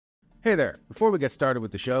Hey there, before we get started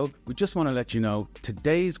with the show, we just want to let you know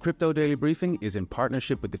today's Crypto Daily Briefing is in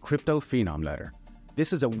partnership with the Crypto Phenom Letter.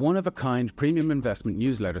 This is a one-of-a-kind premium investment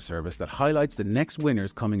newsletter service that highlights the next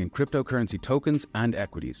winners coming in cryptocurrency tokens and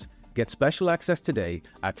equities. Get special access today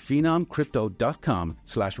at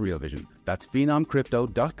phenomcrypto.com/realvision. That's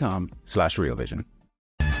phenomcrypto.com/realvision.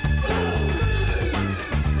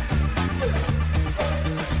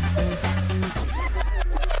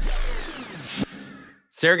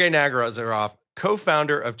 Sergey Nazarov,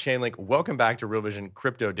 co-founder of Chainlink. Welcome back to Real Vision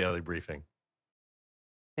Crypto Daily Briefing.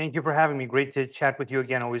 Thank you for having me. Great to chat with you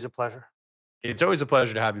again. Always a pleasure. It's always a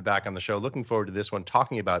pleasure to have you back on the show. Looking forward to this one,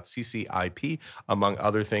 talking about CCIP, among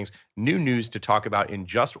other things. New news to talk about in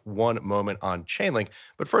just one moment on Chainlink.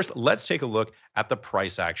 But first, let's take a look at the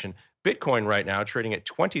price action. Bitcoin right now trading at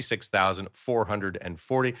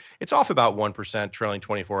 26,440. It's off about 1%, trailing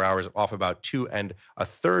 24 hours, off about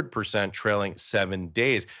 2.33% trailing 7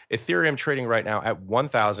 days. Ethereum trading right now at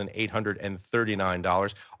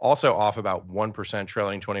 $1,839, also off about 1%,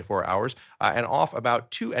 trailing 24 hours, and off about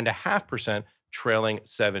 2.5% trailing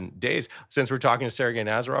 7 days. Since we're talking to Sergey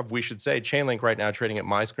Nazarov, we should say Chainlink right now trading at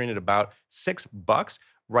my screen at about $6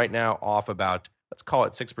 right now, off about, let's call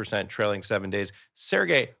it 6% trailing 7 days.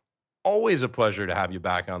 Sergey, always a pleasure to have you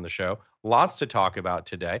back on the show. Lots to talk about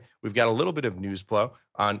today. We've got a little bit of news flow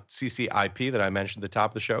on CCIP that I mentioned at the top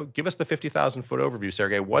of the show. Give us the 50,000 foot overview,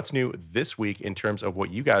 Sergey. What's new this week in terms of what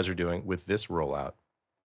you guys are doing with this rollout?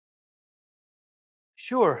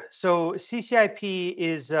 Sure. So CCIP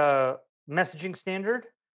is a messaging standard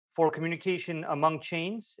for communication among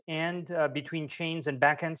chains and between chains and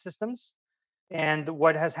backend systems. And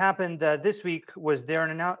what has happened this week was there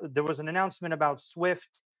was an announcement about Swift,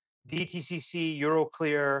 DTCC,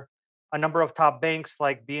 Euroclear, a number of top banks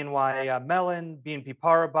like BNY Mellon, BNP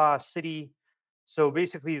Paribas, Citi. So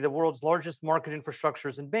basically the world's largest market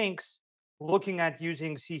infrastructures and banks looking at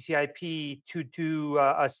using CCIP to do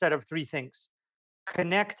a set of three things.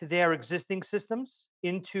 Connect their existing systems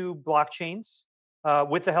into blockchains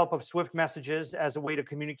with the help of Swift messages as a way to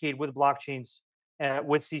communicate with blockchains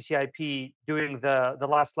with CCIP, doing the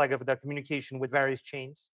last leg of the communication with various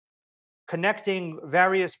chains. Connecting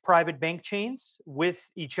various private bank chains with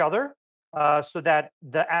each other so that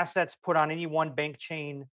the assets put on any one bank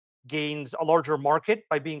chain gains a larger market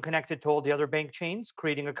by being connected to all the other bank chains,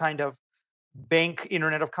 creating a kind of bank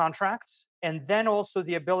internet of contracts. And then also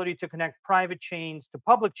the ability to connect private chains to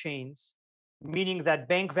public chains, meaning that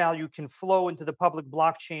bank value can flow into the public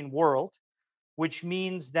blockchain world, which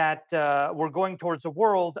means that we're going towards a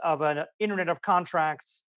world of an internet of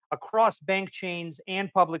contracts across bank chains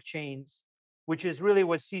and public chains, which is really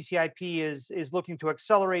what CCIP is looking to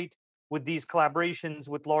accelerate with these collaborations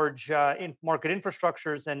with large market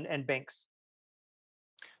infrastructures and banks.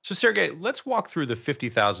 So, Sergey, let's walk through the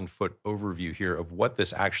 50,000 foot overview here of what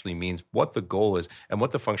this actually means, what the goal is, and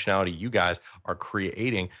what the functionality you guys are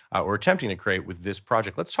creating or attempting to create with this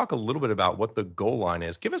project. Let's talk a little bit about what the goal line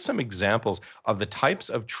is. Give us some examples of the types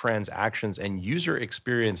of transactions and user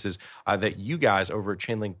experiences that you guys over at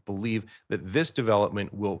Chainlink believe that this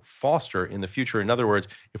development will foster in the future. In other words,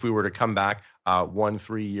 if we were to come back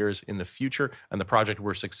 3 years in the future and the project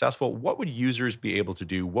were successful, what would users be able to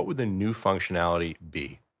do? What would the new functionality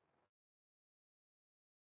be?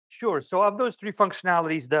 Sure. So of those three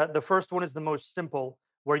functionalities, the first one is the most simple,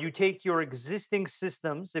 where you take your existing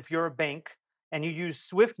systems, if you're a bank, and you use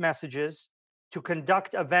Swift messages to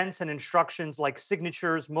conduct events and instructions like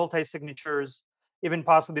signatures, multi-signatures, even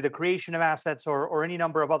possibly the creation of assets or any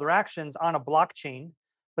number of other actions on a blockchain,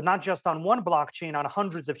 but not just on one blockchain, on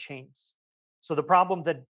hundreds of chains. So the problem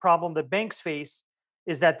that banks face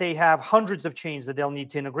is that they have hundreds of chains that they'll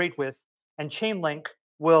need to integrate with, and Chainlink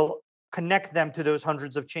will connect them to those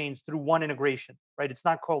hundreds of chains through one integration, right? It's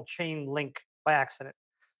not called Chainlink by accident.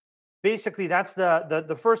 Basically, that's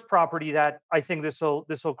the first property that I think this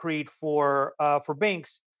will create for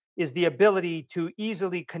banks is the ability to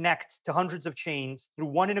easily connect to hundreds of chains through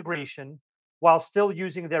one integration while still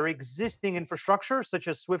using their existing infrastructure, such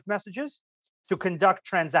as Swift messages, to conduct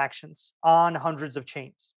transactions on hundreds of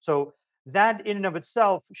chains. So that in and of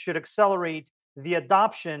itself should accelerate the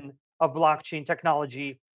adoption of blockchain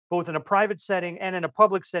technology both in a private setting and in a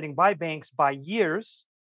public setting by banks by years,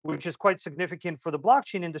 which is quite significant for the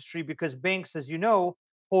blockchain industry because banks, as you know,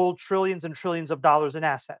 hold trillions and trillions of dollars in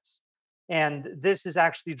assets. And this is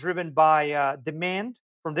actually driven by demand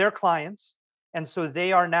from their clients. And so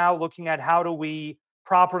they are now looking at how do we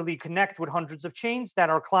properly connect with hundreds of chains that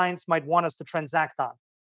our clients might want us to transact on.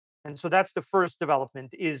 And so that's the first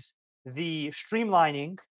development is the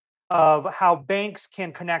streamlining of how banks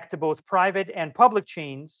can connect to both private and public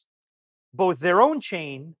chains, both their own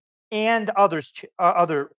chain and other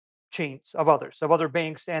chains of other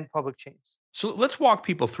banks and public chains. So let's walk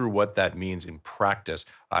people through what that means in practice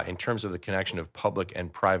in terms of the connection of public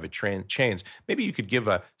and private chains. Maybe you could give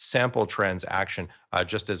a sample transaction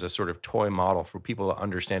just as a sort of toy model for people to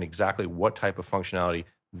understand exactly what type of functionality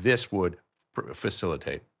this would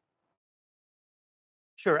facilitate.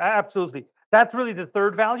 Sure, absolutely. That's really the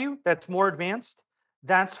third value that's more advanced.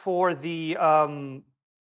 That's for the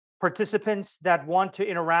participants that want to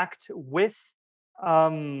interact with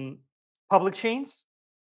um, public chains.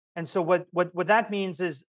 And so what that means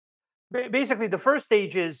is basically the first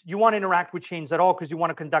stage is you want to interact with chains at all because you want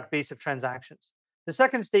to conduct basic transactions. The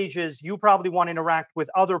second stage is you probably want to interact with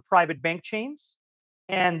other private bank chains.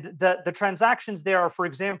 And the transactions there are, for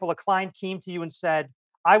example, a client came to you and said,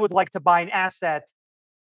 I would like to buy an asset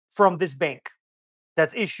from this bank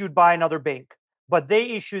that's issued by another bank, but they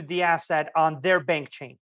issued the asset on their bank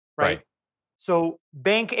chain, right? Right. So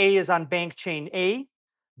bank A is on bank chain A,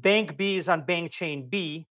 bank B is on bank chain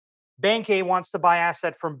B. Bank A wants to buy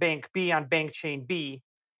asset from bank B on bank chain B,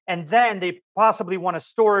 and then they possibly want to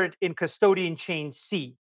store it in custodian chain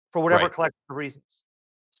C for whatever Right. collective reasons.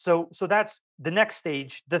 So that's the next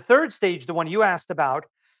stage. The third stage, the one you asked about,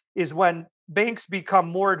 is when banks become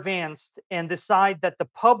more advanced and decide that the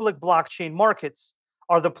public blockchain markets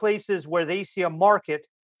are the places where they see a market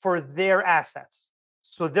for their assets.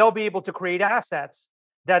 So they'll be able to create assets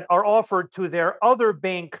that are offered to their other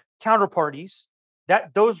bank counterparties.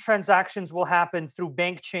 That those transactions will happen through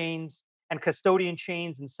bank chains and custodian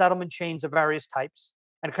chains and settlement chains of various types.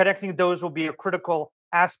 And connecting those will be a critical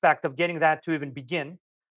aspect of getting that to even begin.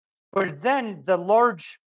 But then the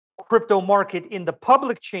large crypto market in the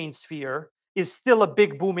public chain sphere is still a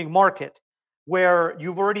big booming market where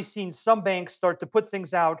you've already seen some banks start to put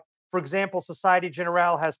things out. For example, Societe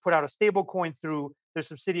Generale has put out a stable coin through their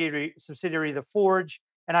subsidiary, the Forge,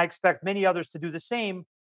 and I expect many others to do the same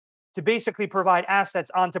to basically provide assets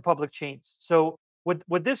onto public chains. So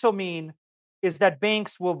what this will mean is that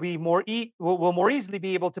banks will be will more easily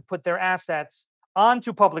be able to put their assets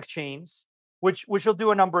onto public chains, which will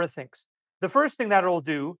do a number of things. The first thing that it'll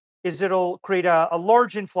do is it'll create a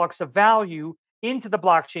large influx of value into the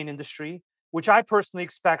blockchain industry, which I personally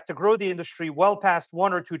expect to grow the industry well past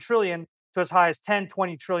 1 or 2 trillion to as high as 10,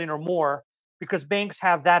 20 trillion or more, because banks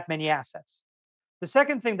have that many assets. The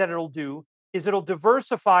second thing that it'll do is it'll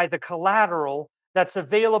diversify the collateral that's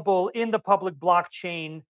available in the public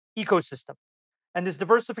blockchain ecosystem. And this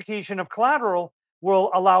diversification of collateral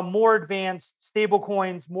will allow more advanced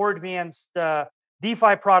stablecoins, more advanced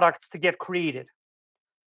DeFi products to get created.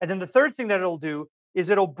 And then the third thing that it'll do is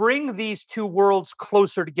it'll bring these two worlds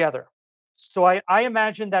closer together. So I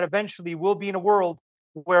imagine that eventually we'll be in a world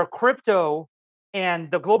where crypto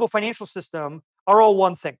and the global financial system are all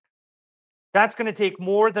one thing. That's going to take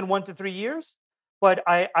more than 1 to 3 years, but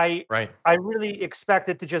Right. I really expect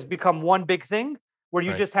it to just become one big thing where you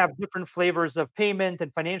Right. just have different flavors of payment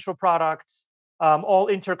and financial products, all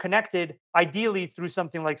interconnected, ideally through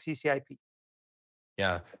something like CCIP.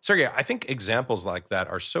 Yeah. Sergey, I think examples like that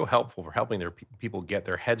are so helpful for helping their people get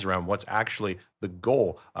their heads around what's actually the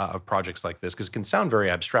goal of projects like this, because it can sound very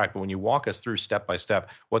abstract, but when you walk us through step by step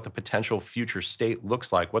what the potential future state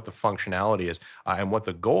looks like, what the functionality is, and what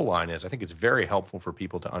the goal line is, I think it's very helpful for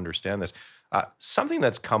people to understand this. Something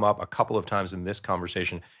that's come up a couple of times in this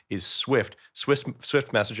conversation is Swift. Swift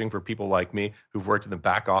messaging, for people like me who've worked in the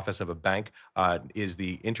back office of a bank, is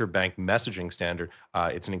the interbank messaging standard.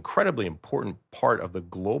 It's an incredibly important part of the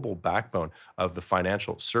global backbone of the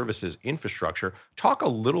financial services infrastructure. Talk a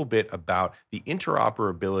little bit about the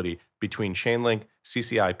interoperability between Chainlink,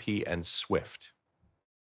 CCIP, and Swift.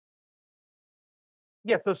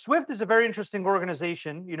 Yeah, so Swift is a very interesting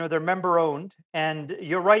organization. You know, they're member owned, and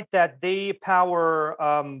you're right that they power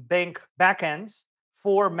bank backends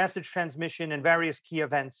for message transmission and various key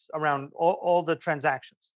events around all the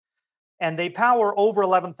transactions. And they power over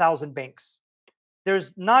 11,000 banks.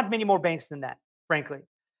 There's not many more banks than that, frankly.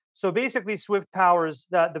 So basically, Swift powers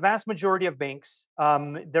the vast majority of banks.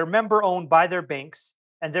 They're member owned by their banks,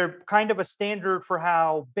 and they're kind of a standard for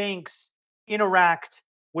how banks interact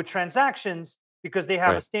with transactions because they have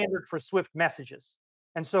a Right. standard for Swift messages.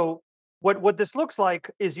 And so, what this looks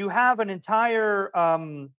like is you have an entire,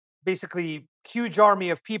 basically, huge army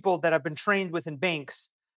of people that have been trained within banks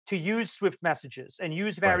to use Swift messages and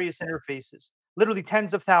use Right. various interfaces, literally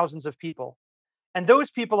tens of thousands of people. And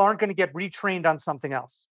those people aren't going to get retrained on something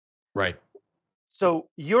else. Right. So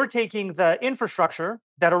you're taking the infrastructure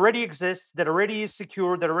that already exists, that already is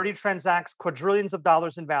secure, that already transacts quadrillions of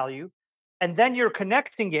dollars in value, and then you're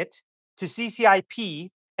connecting it to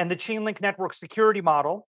CCIP and the Chainlink network security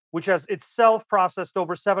model which has itself processed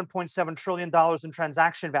over $7.7 trillion in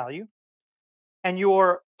transaction value. And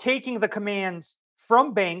you're taking the commands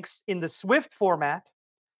from banks in the Swift format,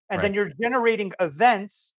 and then Right. you're generating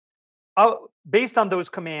events based on those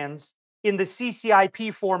commands in the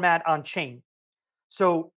CCIP format on chain.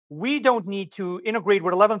 So we don't need to integrate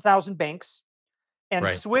with 11,000 banks, and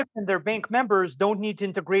Right. Swift and their bank members don't need to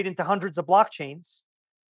integrate into hundreds of blockchains.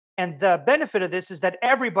 And the benefit of this is that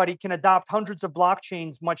everybody can adopt hundreds of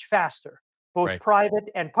blockchains much faster, both Right. private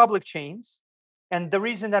and public chains. And the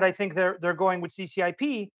reason that I think they're going with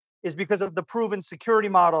CCIP is because of the proven security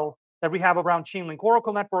model that we have around Chainlink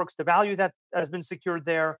Oracle networks, the value that has been secured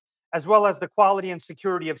there, as well as the quality and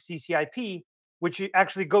security of CCIP, which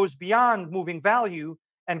actually goes beyond moving value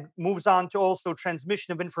and moves on to also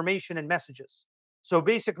transmission of information and messages. So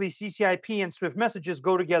basically, CCIP and Swift messages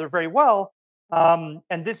go together very well,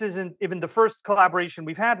 and this isn't even the first collaboration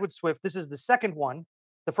we've had with Swift. This is the second one.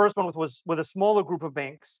 The first one was with a smaller group of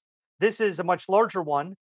banks. This is a much larger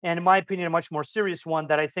one, and in my opinion, a much more serious one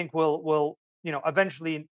that I think will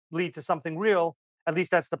eventually lead to something real. At least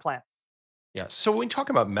that's the plan. Yeah. So when we talk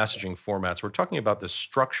about messaging formats, we're talking about the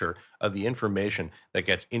structure of the information that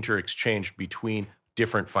gets interexchanged between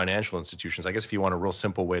different financial institutions. I guess if you want a real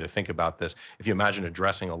simple way to think about this, if you imagine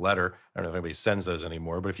addressing a letter, I don't know if anybody sends those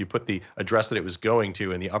anymore, but if you put the address that it was going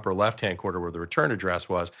to in the upper left-hand corner where the return address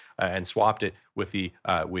was, and swapped it with the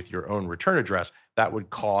with your own return address, that would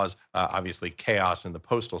cause obviously chaos in the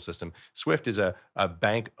postal system. Swift is a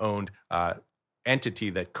bank-owned entity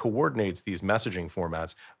that coordinates these messaging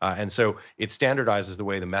formats. And so it standardizes the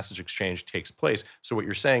way the message exchange takes place. So what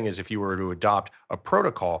you're saying is if you were to adopt a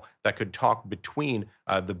protocol that could talk between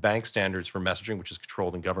the bank standards for messaging, which is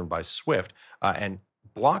controlled and governed by Swift, and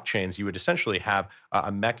blockchains, you would essentially have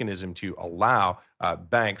a mechanism to allow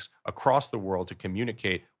banks across the world to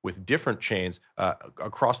communicate with different chains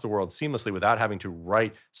across the world seamlessly without having to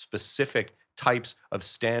write specific types of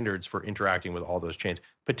standards for interacting with all those chains.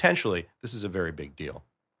 Potentially, this is a very big deal.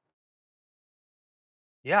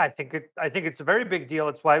 Yeah, I think it's a very big deal.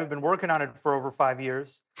 It's why we've been working on it for over 5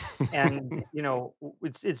 years, and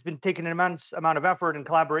it's been taking an immense amount of effort and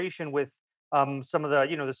collaboration with some of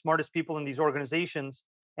the smartest people in these organizations.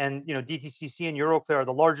 And DTCC and Euroclear are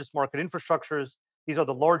the largest market infrastructures. These are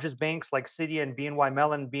the largest banks like Citi and BNY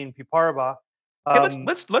Mellon, BNP Paribas. Yeah, let's Um,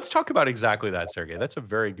 let's let's talk about exactly that, Sergey. That's a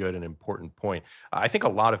very good and important point. I think a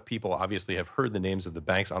lot of people obviously have heard the names of the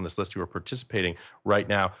banks on this list who are participating right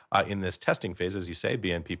now in this testing phase, as you say,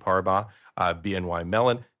 BNP Paribas, BNY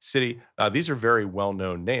Mellon, Citi. These are very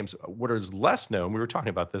well-known names. What is less known, we were talking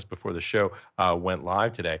about this before the show went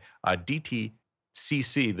live today.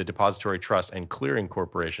 DTCC, the Depository Trust and Clearing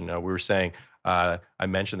Corporation. We were saying. I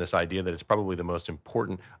mentioned this idea that it's probably the most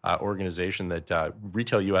important organization that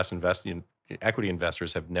retail U.S. investing equity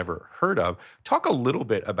investors have never heard of. Talk a little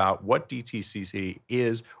bit about what DTCC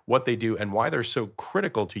is, what they do, and why they're so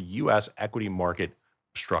critical to U.S. equity market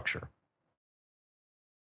structure.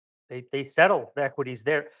 they settle the equities.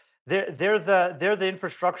 They're the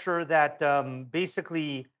infrastructure that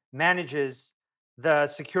basically manages the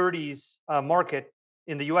securities market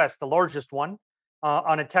in the U.S., the largest one,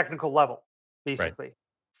 on a technical level, Right. basically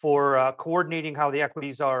for coordinating how the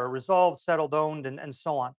equities are resolved, settled, owned, and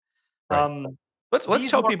so on. Right. Um, Let's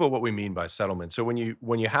these tell mar- people what we mean by settlement. So when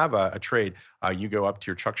you have a trade, you go up to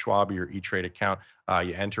your Chuck Schwab or your E Trade account,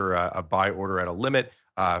 you enter a buy order at a limit,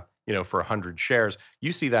 for 100 shares.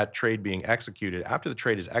 You see that trade being executed. After the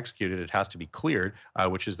trade is executed, it has to be cleared,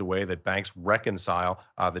 which is the way that banks reconcile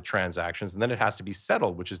the transactions, and then it has to be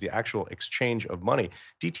settled, which is the actual exchange of money.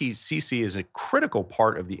 DTCC is a critical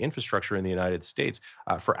part of the infrastructure in the United States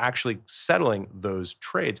for actually settling those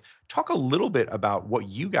trades. Talk a little bit about what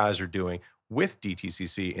you guys are doing with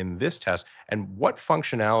DTCC in this test and what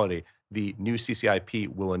functionality the new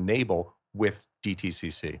CCIP will enable with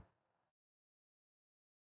DTCC.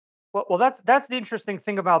 well, that's the interesting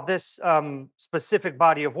thing about this specific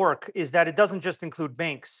body of work is that it doesn't just include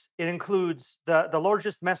banks. It includes the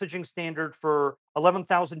largest messaging standard for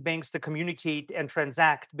 11,000 banks to communicate and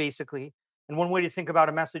transact, basically. And one way to think about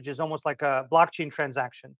a message is almost like a blockchain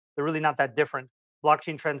transaction. They're really not that different.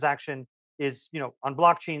 Blockchain transaction is, on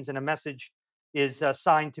blockchains, and a message is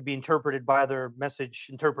signed to be interpreted by other message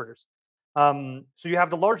interpreters. So you have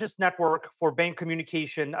the largest network for bank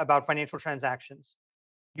communication about financial transactions.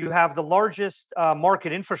 You have the largest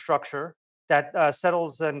market infrastructure that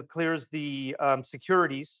settles and clears the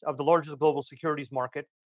securities of the largest global securities market.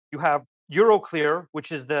 You have Euroclear,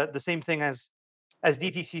 which is the same thing as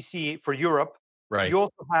DTCC for Europe. Right. You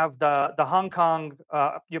also have the Hong Kong.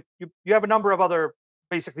 You have a number of other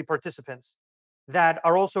basically participants that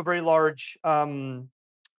are also very large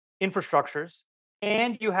infrastructures,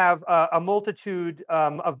 and you have a multitude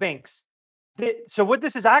of banks. So what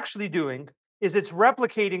this is actually doing is it's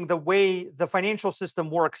replicating the way the financial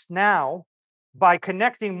system works now by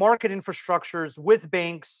connecting market infrastructures with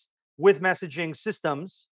banks, with messaging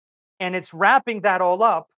systems, and it's wrapping that all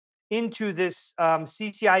up into this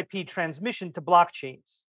CCIP transmission to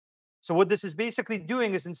blockchains. So what this is basically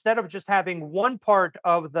doing is instead of just having one part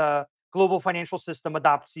of the global financial system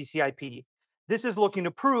adopt CCIP, this is looking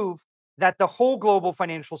to prove that the whole global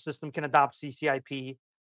financial system can adopt CCIP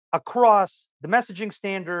across the messaging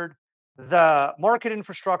standard, the market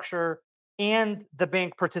infrastructure, and the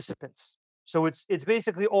bank participants. So it's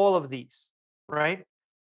basically all of these, right?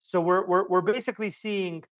 So we're basically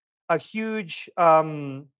seeing a huge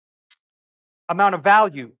amount of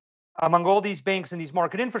value among all these banks and these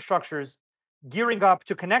market infrastructures gearing up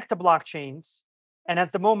to connect to blockchains. And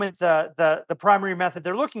at the moment, the primary method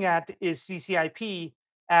they're looking at is CCIP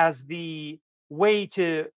as the way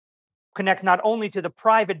to connect not only to the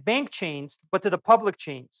private bank chains, but to the public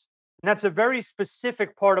chains. And that's a very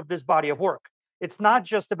specific part of this body of work. It's not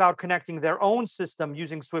just about connecting their own system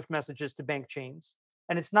using Swift messages to bank chains.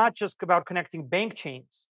 And it's not just about connecting bank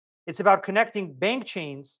chains. It's about connecting bank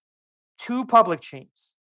chains to public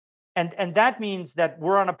chains. And that means that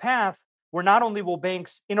we're on a path where not only will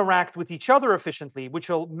banks interact with each other efficiently, which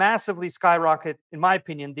will massively skyrocket, in my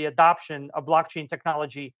opinion, the adoption of blockchain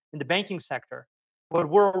technology in the banking sector, but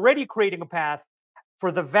we're already creating a path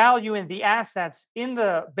for the value and the assets in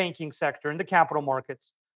the banking sector, in the capital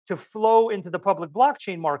markets, to flow into the public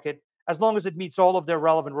blockchain market as long as it meets all of their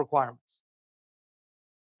relevant requirements.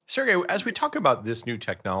 Sergey, as we talk about this new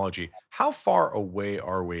technology, how far away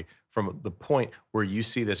are we from the point where you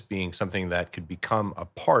see this being something that could become a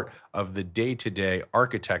part of the day-to-day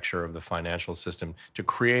architecture of the financial system to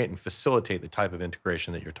create and facilitate the type of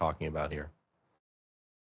integration that you're talking about here?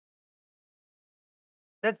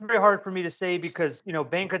 That's very hard for me to say because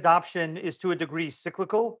bank adoption is to a degree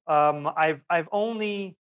cyclical. I've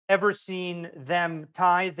only ever seen them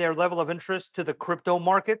tie their level of interest to the crypto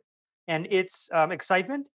market and its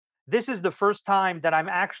excitement. This is the first time that I'm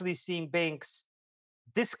actually seeing banks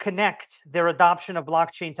disconnect their adoption of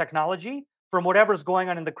blockchain technology from whatever's going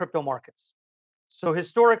on in the crypto markets. So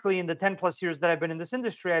historically, in the 10 plus years that I've been in this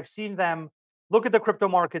industry, I've seen them look at the crypto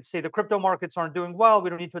markets, say the crypto markets aren't doing well, we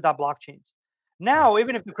don't need to adopt blockchains. Now,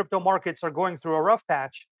 even if the crypto markets are going through a rough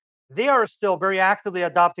patch, they are still very actively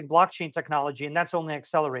adopting blockchain technology, and that's only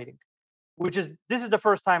accelerating. This is the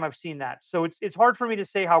first time I've seen that. So it's hard for me to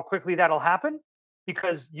say how quickly that'll happen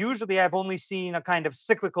because usually I've only seen a kind of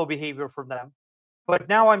cyclical behavior from them. But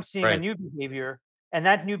now I'm seeing a Right. new behavior, and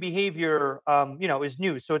that new behavior, is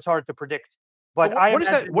new, so it's hard to predict. But But I what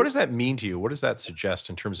imagine what does that mean to you? What does that suggest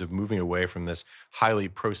in terms of moving away from this highly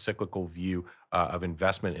pro-cyclical view of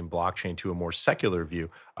investment in blockchain to a more secular view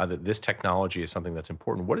that this technology is something that's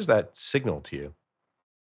important? What does that signal to you?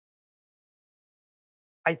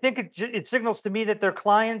 I think it signals to me that their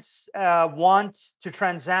clients want to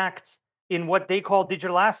transact in what they call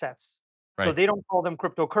digital assets. So Right. they don't call them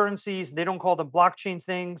cryptocurrencies, they don't call them blockchain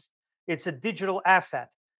things. It's a digital asset.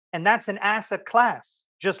 And that's an asset class,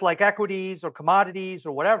 just like equities or commodities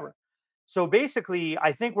or whatever. So basically,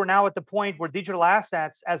 I think we're now at the point where digital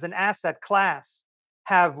assets as an asset class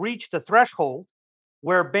have reached a threshold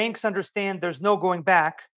where banks understand there's no going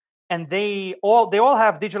back and they all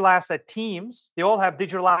have digital asset teams, they all have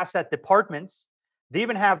digital asset departments, they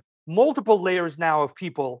even have multiple layers now of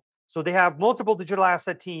people. So they have multiple digital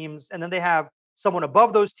asset teams, and then they have someone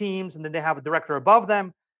above those teams, and then they have a director above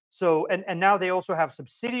them. So and now they also have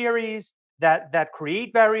subsidiaries that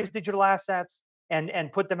create various digital assets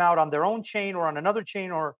and put them out on their own chain or on another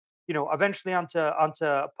chain, or eventually onto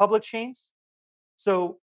public chains.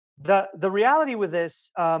 So the reality with this,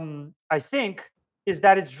 I think, is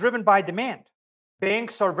that it's driven by demand.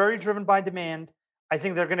 Banks are very driven by demand. I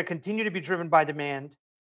think they're going to continue to be driven by demand,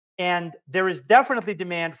 and there is definitely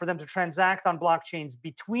demand for them to transact on blockchains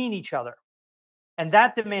between each other. And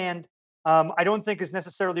that demand, I don't think, is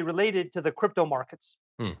necessarily related to the crypto markets.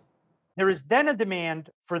 Hmm. There is then a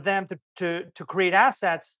demand for them to create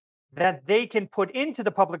assets that they can put into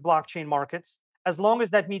the public blockchain markets as long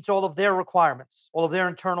as that meets all of their requirements, all of their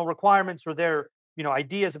internal requirements or their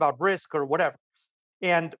ideas about risk or whatever.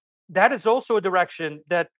 And that is also a direction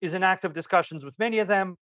that is in active discussions with many of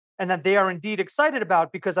them and that they are indeed excited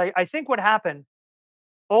about because I think what happened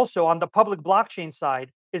also on the public blockchain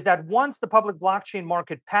side is that once the public blockchain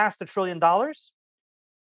market passed $1 trillion,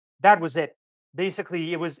 that was it.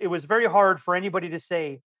 Basically, it was very hard for anybody to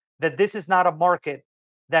say that this is not a market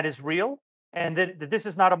that is real and that this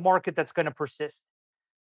is not a market that's going to persist.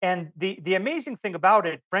 And the amazing thing about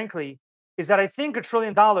it, frankly, is that I think $1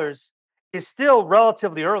 trillion is still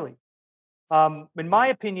relatively early. In my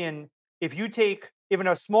opinion, if you take even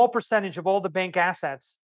a small percentage of all the bank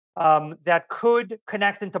assets that could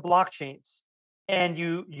connect into blockchains, and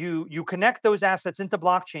you connect those assets into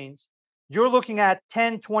blockchains, you're looking at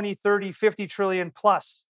 10, 20, 30, 50 trillion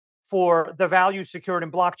plus for the value secured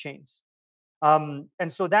in blockchains.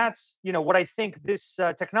 And so that's what I think this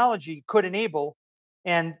technology could enable,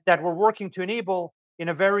 and that we're working to enable in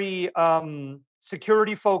a very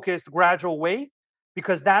security focused, gradual way,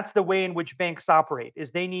 because that's the way in which banks operate.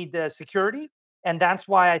 Is they need the security, and that's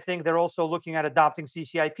why I think they're also looking at adopting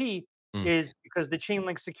CCIP, Mm. is because the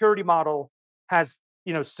Chainlink security model has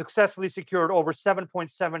successfully secured over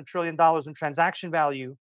 $7.7 trillion in transaction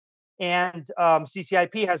value, and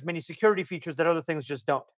CCIP has many security features that other things just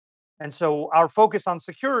don't. And so our focus on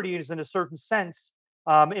security is, in a certain sense,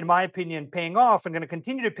 in my opinion, paying off and going to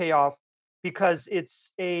continue to pay off, because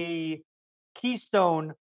it's a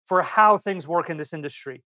keystone for how things work in this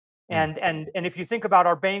industry. Mm. And if you think about,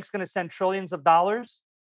 our banks going to send trillions of dollars,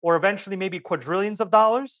 or eventually maybe quadrillions of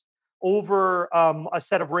dollars, over a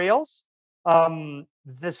set of rails,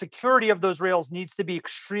 the security of those rails needs to be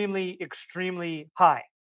extremely, extremely high.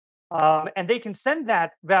 And they can send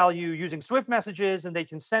that value using Swift messages, and they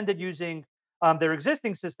can send it using their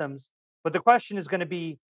existing systems. But the question is going to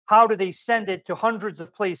be, how do they send it to hundreds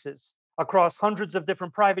of places across hundreds of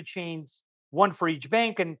different private chains, one for each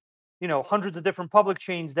bank, and hundreds of different public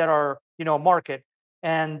chains that are a market.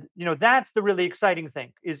 And that's the really exciting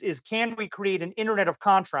thing, is can we create an internet of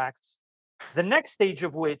contracts, the next stage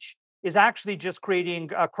of which is actually just creating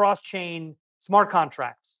cross-chain smart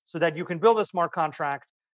contracts, so that you can build a smart contract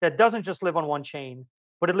that doesn't just live on one chain,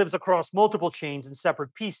 but it lives across multiple chains in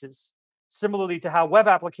separate pieces, similarly to how web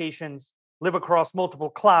applications live across multiple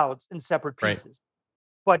clouds in separate Right. pieces.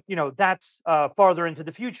 But that's farther into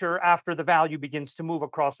the future, after the value begins to move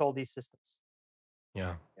across all these systems.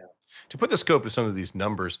 Yeah. To put the scope of some of these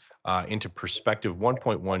numbers into perspective,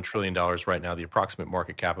 $1.1 trillion right now, the approximate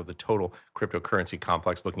market cap of the total cryptocurrency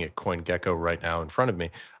complex, looking at CoinGecko right now in front of me,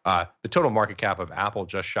 the total market cap of Apple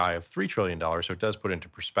just shy of $3 trillion. So it does put into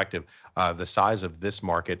perspective the size of this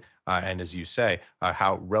market. And as you say,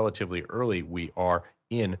 how relatively early we are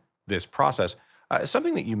in this process.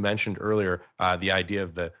 Something that you mentioned earlier, the idea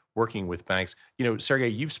of the working with banks. Sergey,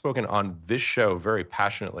 you've spoken on this show very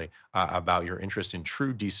passionately about your interest in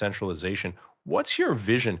true decentralization. What's your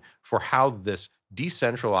vision for how this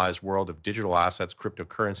decentralized world of digital assets,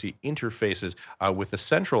 cryptocurrency, interfaces with the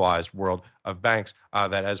centralized world of banks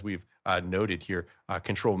that, as we've noted here,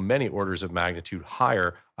 control many orders of magnitude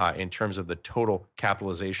higher in terms of the total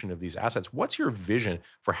capitalization of these assets? What's your vision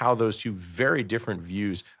for how those two very different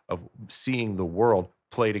views of seeing the world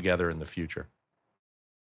play together in the future?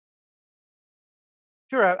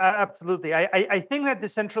 Sure, absolutely. I think that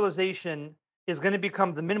decentralization is going to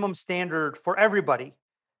become the minimum standard for everybody,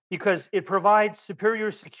 because it provides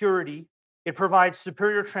superior security, it provides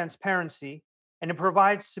superior transparency, and it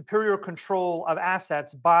provides superior control of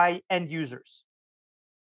assets by end users.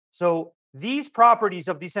 So these properties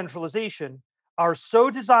of decentralization are so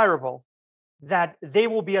desirable that they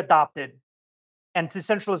will be adopted, and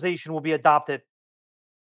decentralization will be adopted,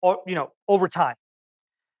 over time.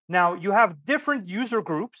 Now, you have different user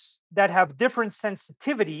groups that have different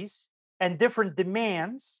sensitivities and different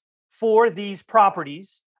demands for these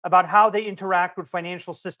properties about how they interact with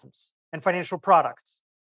financial systems and financial products.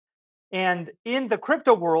 And in the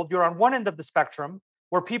crypto world, you're on one end of the spectrum,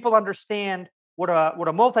 where people understand what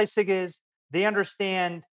a multi-sig is. They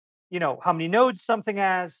understand, how many nodes something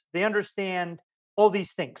has. They understand all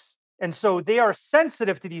these things. And so they are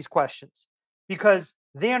sensitive to these questions because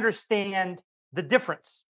they understand the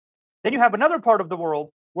difference. Then you have another part of the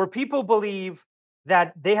world where people believe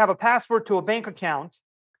that they have a password to a bank account.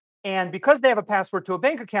 And because they have a password to a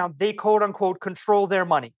bank account, they quote unquote control their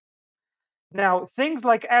money. Now, things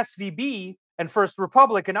like SVB and First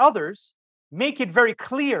Republic and others make it very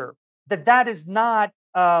clear that that is not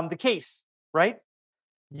the case, right?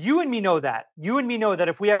 You and me know that. You and me know that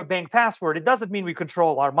if we have a bank password, it doesn't mean we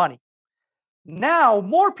control our money. Now,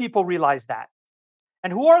 more people realize that.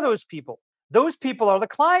 And who are those people? Those people are the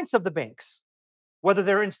clients of the banks, whether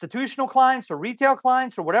they're institutional clients or retail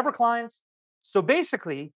clients or whatever clients. So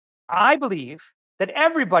basically, I believe that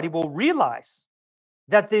everybody will realize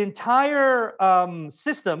that the entire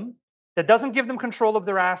system that doesn't give them control of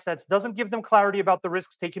their assets, doesn't give them clarity about the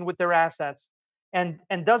risks taken with their assets, and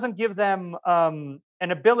doesn't give them an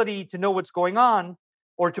ability to know what's going on,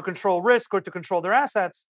 or to control risk, or to control their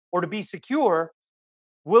assets, or to be secure,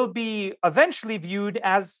 will be eventually viewed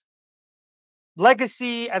as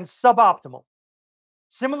legacy and suboptimal.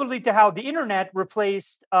 Similarly to how the internet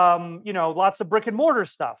replaced, lots of brick and mortar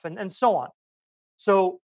stuff and so on.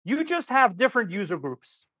 So you just have different user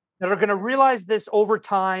groups that are going to realize this over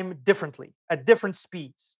time differently at different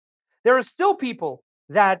speeds. There are still people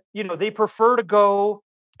that, they prefer to go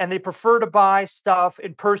and they prefer to buy stuff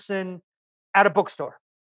in person at a bookstore.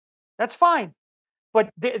 That's fine, but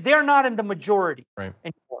they're not in the majority Right.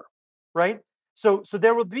 anymore, right? So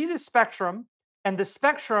there will be this spectrum, and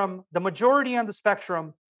the majority on the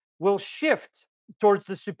spectrum will shift towards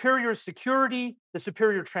the superior security, the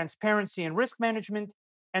superior transparency and risk management,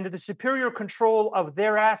 and to the superior control of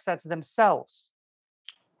their assets themselves.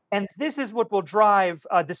 And this is what will drive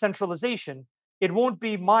decentralization. It won't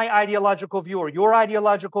be my ideological view or your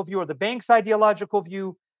ideological view or the bank's ideological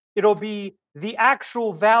view. It'll be the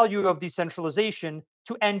actual value of decentralization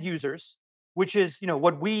to end users, which is,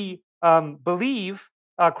 what we believe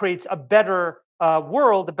creates a better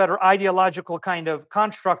world, a better ideological kind of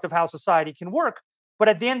construct of how society can work. But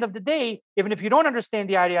at the end of the day, even if you don't understand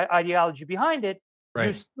the ideology behind it, you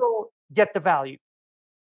Right. still get the value.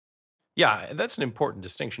 Yeah, that's an important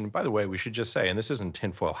distinction. By the way, we should just say, and this isn't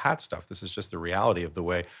tinfoil hat stuff. This is just the reality of the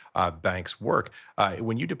way banks work.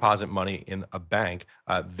 When you deposit money in a bank,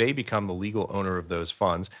 they become the legal owner of those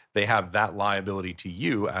funds. They have that liability to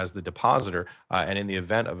you as the depositor. And in the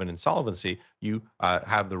event of an insolvency, you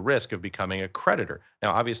have the risk of becoming a creditor.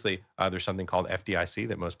 Now, obviously, there's something called FDIC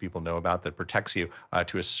that most people know about that protects you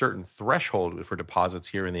to a certain threshold for deposits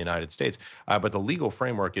here in the United States. But the legal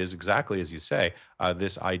framework is exactly as you say,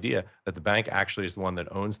 this idea that the bank actually is the one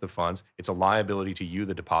that owns the funds. It's a liability to you,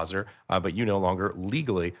 the depositor, but you no longer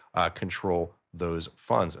legally control those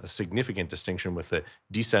funds. A significant distinction with the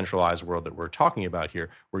decentralized world that we're talking about here,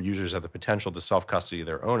 where users have the potential to self-custody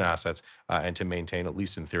their own assets and to maintain, at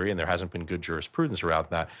least in theory, and there hasn't been good jurisprudence around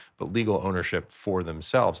that, but legal ownership for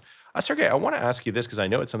themselves. Sergey, I want to ask you this because I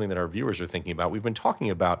know it's something that our viewers are thinking about. We've been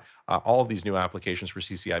talking about all of these new applications for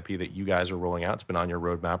CCIP that you guys are rolling out. It's been on your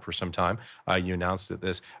roadmap for some time. You announced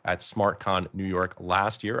this at SmartCon New York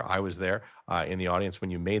last year. I was there in the audience when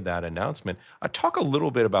you made that announcement. Talk a little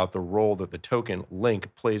bit about the role that the token link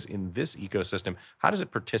plays in this ecosystem. How does it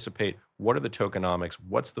participate? What are the tokenomics?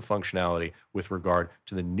 What's the functionality with regard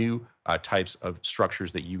to the new types of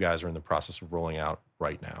structures that you guys are in the process of rolling out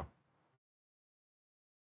right now?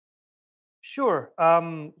 Sure.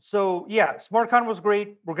 So yeah, SmartCon was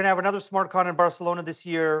great. We're gonna have another SmartCon in Barcelona this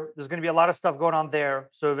year. There's gonna be a lot of stuff going on there.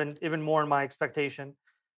 So even more in my expectation.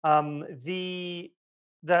 The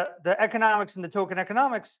economics and the token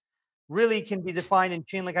economics really can be defined in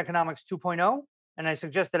Chainlink Economics 2.0, and I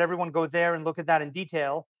suggest that everyone go there and look at that in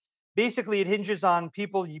detail. Basically, it hinges on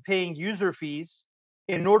people paying user fees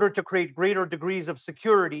in order to create greater degrees of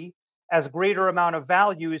security as greater amount of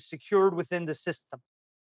value is secured within the system.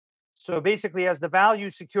 So basically, as the value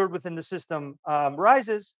secured within the system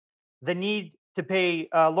rises, the need to pay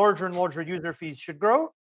larger and larger user fees should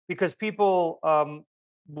grow because people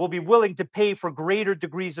will be willing to pay for greater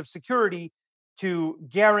degrees of security to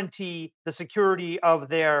guarantee the security of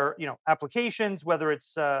their applications, whether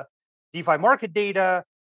it's DeFi market data,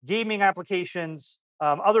 gaming applications,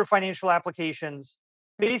 other financial applications.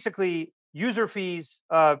 Basically, user fees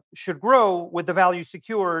should grow with the value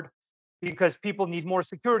secured because people need more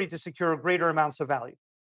security to secure greater amounts of value.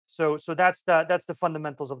 So that's the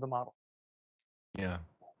fundamentals of the model. Yeah.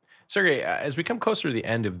 Sergey, as we come closer to the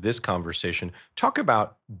end of this conversation, talk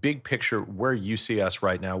about big picture where you see us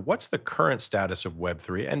right now. What's the current status of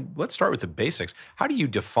Web3? And let's start with the basics. How do you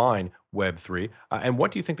define Web3? And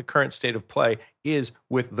what do you think the current state of play is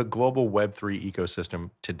with the global Web3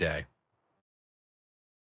 ecosystem today?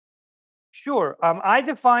 Sure. I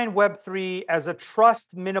define Web3 as a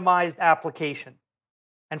trust minimized application.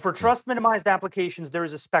 And for Mm. trust minimized applications, there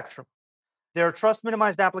is a spectrum. There are trust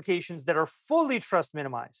minimized applications that are fully trust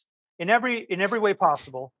minimized in every way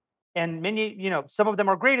possible. And many, some of them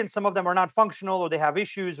are great and some of them are not functional or they have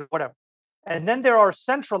issues or whatever. And then there are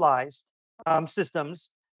centralized systems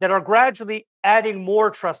that are gradually adding more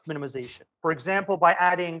trust minimization. For example, by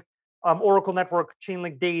adding Oracle Network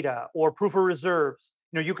Chainlink data or proof of reserves.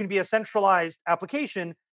 You can be a centralized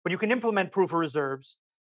application, but you can implement proof of reserves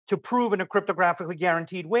to prove in a cryptographically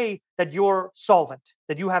guaranteed way that you're solvent,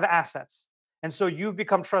 that you have assets. And so you've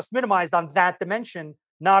become trust minimized on that dimension,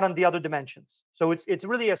 not on the other dimensions. So it's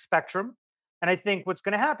really a spectrum. And I think what's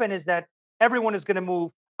going to happen is that everyone is going to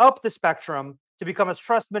move up the spectrum to become as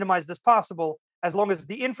trust minimized as possible, as long as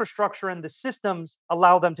the infrastructure and the systems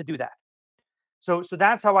allow them to do that. So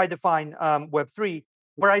that's how I define Web3.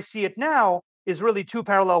 Where I see it now is really two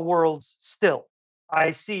parallel worlds still.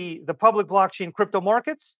 I see the public blockchain crypto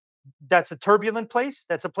markets that's a turbulent place.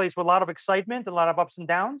 That's a place with a lot of excitement, a lot of ups and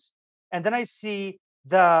downs. And then I see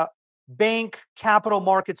the bank capital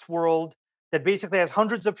markets world that basically has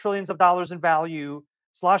hundreds of trillions of dollars in value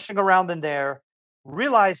sloshing around in there,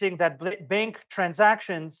 realizing that bank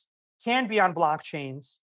transactions can be on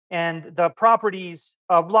blockchains and the properties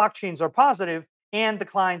of blockchains are positive and the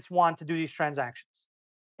clients want to do these transactions.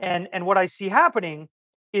 And what I see happening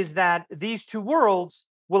is that these two worlds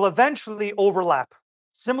will eventually overlap,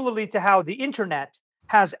 similarly to how the internet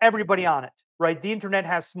has everybody on it, right? The internet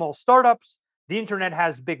has small startups, the internet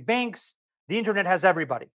has big banks, the internet has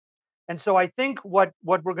everybody. And so I think what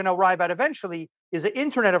we're going to arrive at eventually is an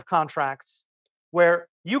internet of contracts where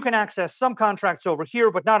you can access some contracts over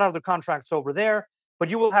here, but not other contracts over there. But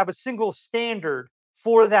you will have a single standard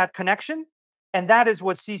for that connection. And that is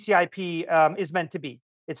what CCIP is meant to be.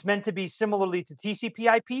 It's meant to be similarly to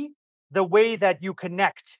TCP/IP, the way that you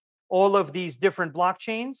connect all of these different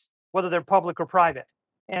blockchains, whether they're public or private.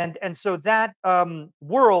 And so that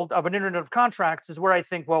world of an internet of contracts is where I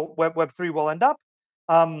think, well, Web3 will end up.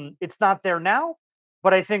 It's not there now,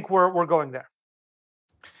 but I think we're going there.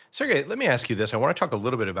 Sergey, let me ask you this. I want to talk a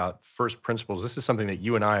little bit about first principles. This is something that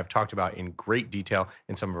you and I have talked about in great detail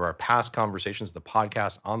in some of our past conversations, the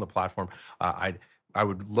podcast on the platform. I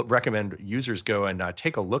would recommend users go and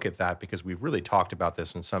take a look at that because we've really talked about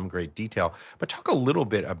this in some great detail. But talk a little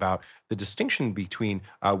bit about the distinction between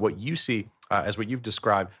what you see as what you've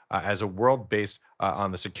described as a world based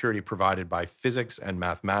on the security provided by physics and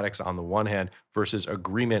mathematics on the one hand versus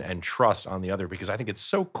agreement and trust on the other, because I think it's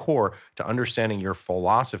so core to understanding your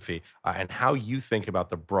philosophy and how you think about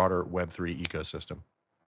the broader Web3 ecosystem.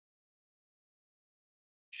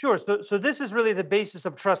 Sure. So this is really the basis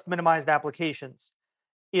of trust minimized applications.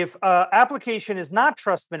 If an application is not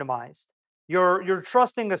trust minimized, you're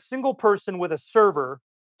trusting a single person with a server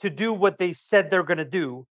to do what they said they're going to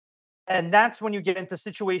do. And that's when you get into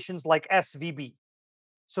situations like SVB.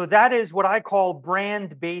 So that is what I call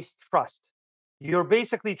brand-based trust. You're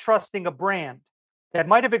basically trusting a brand that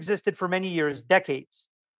might have existed for many years, decades,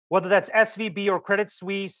 whether that's SVB or Credit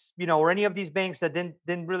Suisse, or any of these banks that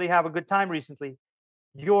didn't really have a good time recently.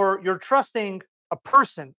 You're trusting a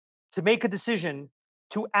person to make a decision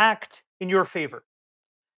to act in your favor.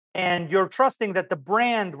 And you're trusting that the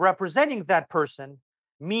brand representing that person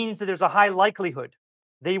means that there's a high likelihood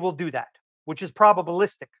they will do that, which is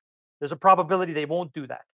probabilistic. There's a probability they won't do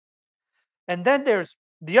that. And then there's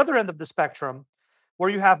the other end of the spectrum where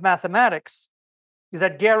you have mathematics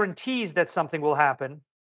that guarantees that something will happen,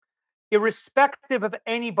 irrespective of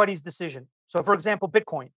anybody's decision. So, for example,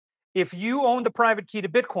 Bitcoin. If you own the private key to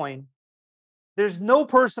Bitcoin, there's no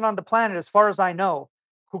person on the planet, as far as I know,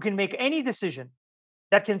 who can make any decision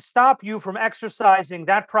that can stop you from exercising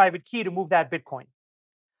that private key to move that Bitcoin.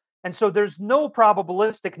 And so there's no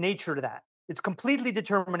probabilistic nature to that. It's completely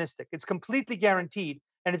deterministic. It's completely guaranteed,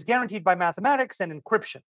 and it's guaranteed by mathematics and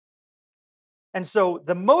encryption. And so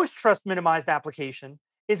the most trust minimized application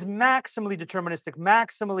is maximally deterministic,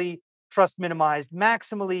 maximally trust minimized,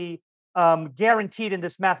 maximally guaranteed in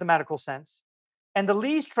this mathematical sense. And the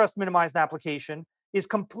least trust minimized application is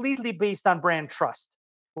completely based on brand trust,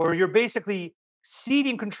 where you're basically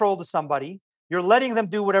ceding control to somebody. You're letting them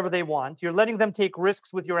do whatever they want. You're letting them take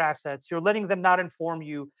risks with your assets. You're letting them not inform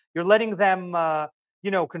you. You're letting them,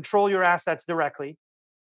 control your assets directly.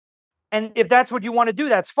 And if that's what you want to do,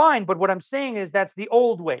 that's fine. But what I'm saying is that's the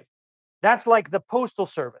old way. That's like the postal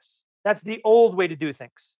service. That's the old way to do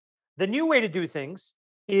things. The new way to do things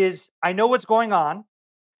is I know what's going on.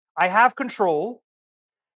 I have control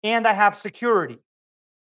and I have security.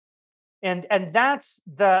 And that's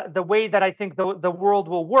the way that I think the world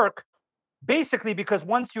will work. Basically, because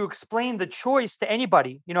once you explain the choice to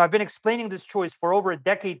anybody, I've been explaining this choice for over a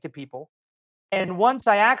decade to people. And once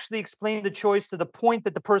I actually explain the choice to the point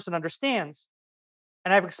that the person understands,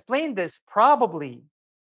 and I've explained this probably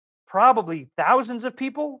thousands of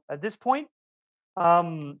people at this point,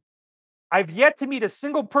 I've yet to meet a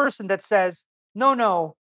single person that says,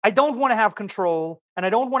 no, I don't want to have control and I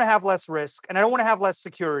don't want to have less risk and I don't want to have less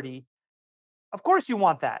security. Of course you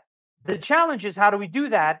want that. The challenge is how do we do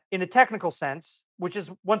that in a technical sense, which is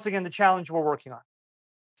once again the challenge we're working on.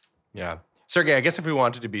 Yeah. Sergey, I guess if we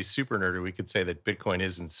wanted to be super nerdy, we could say that Bitcoin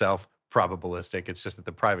is itself probabilistic. It's just that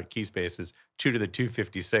the private key space is 2 to the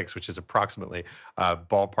 256, which is approximately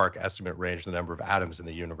ballpark estimate range, the number of atoms in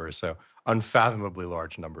the universe. So unfathomably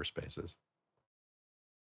large number of spaces.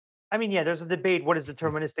 I mean, yeah, there's a debate. What does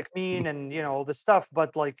deterministic mean? And, all this stuff,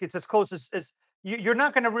 but like it's as close as you're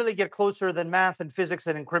not going to really get closer than math and physics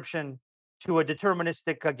and encryption to a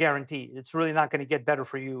deterministic guarantee. It's really not going to get better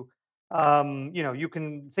for you. You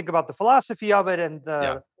can think about the philosophy of it and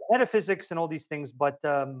the metaphysics and all these things, but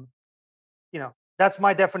that's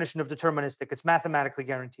my definition of deterministic. It's mathematically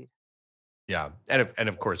guaranteed. Yeah, and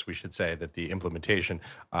of course we should say that the implementation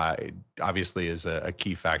obviously is a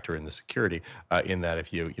key factor in the security. In that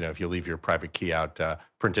if you leave your private key out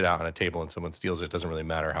printed out on a table and someone steals it, doesn't really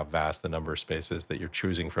matter how vast the number of spaces that you're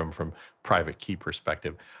choosing from private key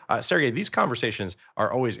perspective. Sergey, these conversations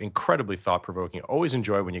are always incredibly thought provoking. Always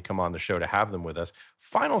enjoy when you come on the show to have them with us.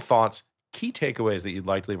 Final thoughts, key takeaways that you'd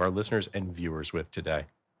like to leave our listeners and viewers with today.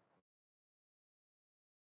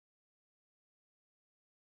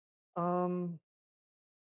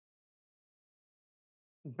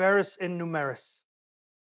 Veris in numeris.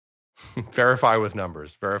 Verify with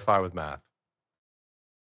numbers, verify with math.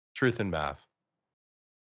 Truth in math.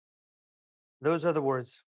 Those are the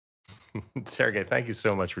words. Sergey, thank you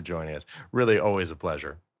so much for joining us. Really always a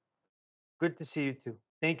pleasure. Good to see you too.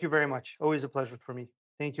 Thank you very much. Always a pleasure for me.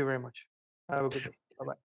 Thank you very much. Have a good day.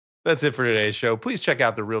 Bye-bye. That's it for today's show. Please check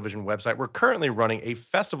out the Real Vision website. We're currently running a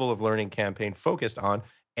Festival of Learning campaign focused on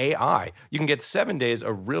AI. You can get 7 days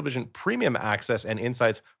of Real Vision premium access and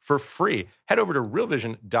insights for free. Head over to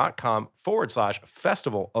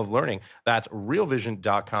realvision.com/festival of learning. That's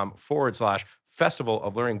realvision.com/festival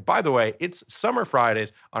of learning. By the way, it's Summer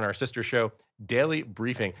Fridays on our sister show, Daily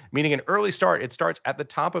Briefing, meaning an early start. It starts at the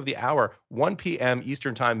top of the hour, 1 p.m.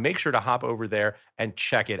 Eastern Time. Make sure to hop over there and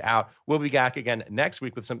check it out. We'll be back again next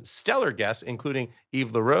week with some stellar guests, including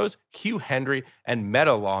Yves LaRose, Hugh Hendry, and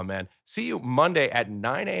Meta Lawman. See you Monday at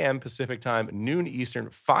 9 a.m. Pacific Time, noon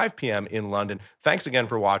Eastern, 5 p.m. in London. Thanks again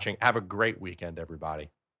for watching. Have a great weekend,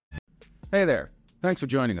 everybody. Hey there. Thanks for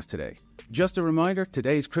joining us today. Just a reminder,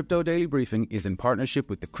 today's Crypto Daily Briefing is in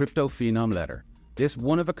partnership with the Crypto Phenom Letter. This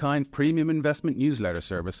one-of-a-kind premium investment newsletter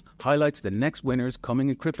service highlights the next winners coming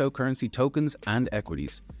in cryptocurrency tokens and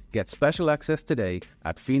equities. Get special access today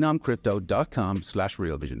at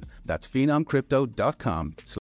phenomcrypto.com/realvision. That's phenomcrypto.com/realvision.